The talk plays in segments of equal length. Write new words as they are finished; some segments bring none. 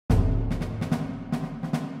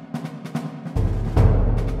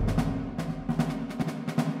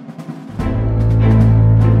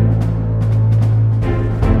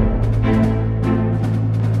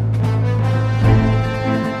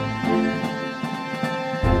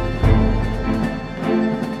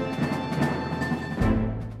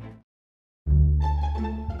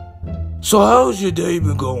So how's your day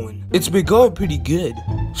been going? It's been going pretty good.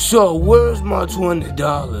 So where's my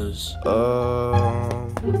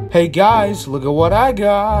 $20? Hey guys, look at what I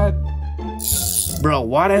got. Bro,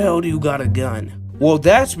 why the hell do you got a gun? Well,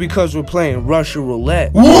 that's because we're playing Russian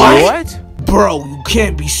Roulette. What? Bro, you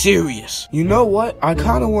can't be serious. You know what? I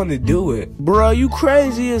kind of want to do it. Bro, you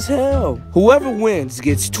crazy as hell. Whoever wins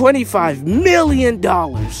gets $25 million.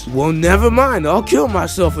 Well, never mind. I'll kill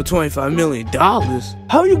myself for $25 million.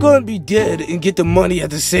 How you gonna be dead and get the money at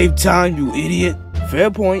the same time, you idiot?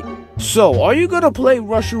 Fair point. So, are you gonna play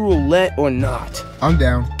Russian Roulette or not? I'm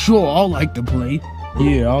down. Sure, I'll like to play.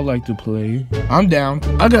 Yeah, I like to play. I'm down.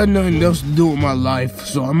 I got nothing else to do with my life,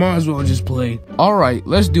 so I might as well just play. Alright,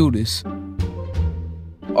 let's do this.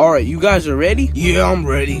 Alright, you guys are ready? Yeah, I'm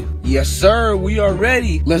ready. Yes, sir, we are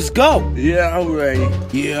ready. Let's go. Yeah, I'm ready.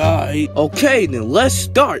 Yeah, alright. Okay, then let's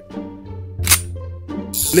start.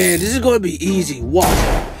 Man, this is gonna be easy. Watch.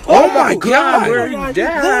 Oh my God! We're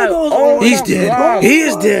dead. He's dead. He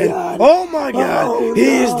is dead. Oh my God! He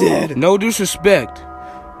is dead. No disrespect,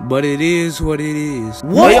 but it is what it is.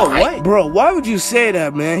 What? Bro, why would you say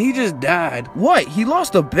that, man? He just died. What? He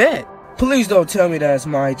lost a bet. Please don't tell me that it's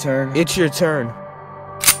my turn. It's your turn.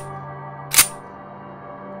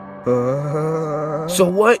 So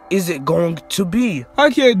what is it going to be?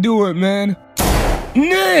 I can't do it, man.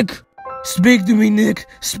 Nick! Speak to me, Nick.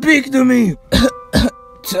 Speak to me.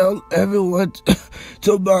 Tell everyone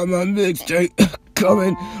to buy my mixtape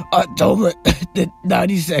coming October the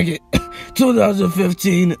 92nd,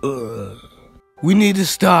 2015. We need to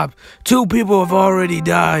stop. 2 people have already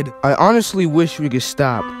died. I honestly wish we could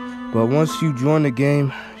stop, but once you join the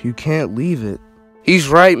game, you can't leave it. He's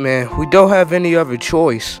right, man. We don't have any other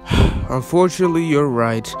choice. Unfortunately, you're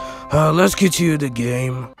right. Let's continue the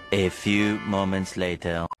game. A few moments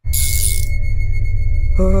later.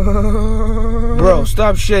 Bro,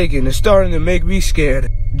 stop shaking. It's starting to make me scared.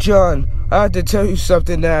 John, I have to tell you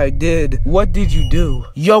something that I did. What did you do?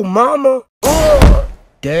 Yo, mama?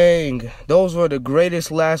 Dang, those were the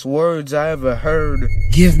greatest last words I ever heard.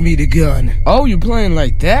 Give me the gun. Oh, you're playing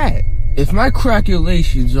like that? If my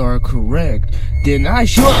calculations are correct, then I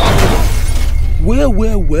should... Well.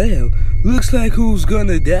 Looks like who's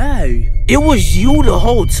gonna die? It was you the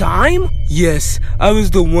whole time? Yes, I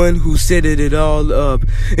was the one who set it all up.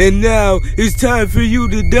 And now, it's time for you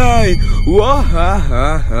to die.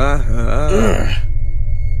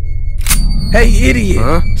 Hey, idiot.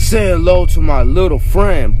 Huh? Say hello to my little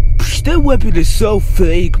friend. Psh, that weapon is so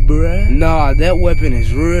fake, bruh. Nah, that weapon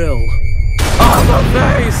is real. Oh, my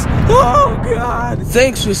face! Oh, God!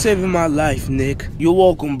 Thanks for saving my life, Nick. You're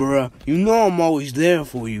welcome, bruh. You know I'm always there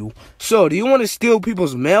for you. So, do you want to steal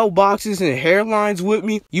people's mailboxes and hairlines with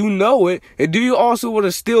me? You know it. And do you also want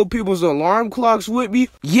to steal people's alarm clocks with me?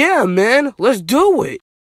 Yeah, man. Let's do it.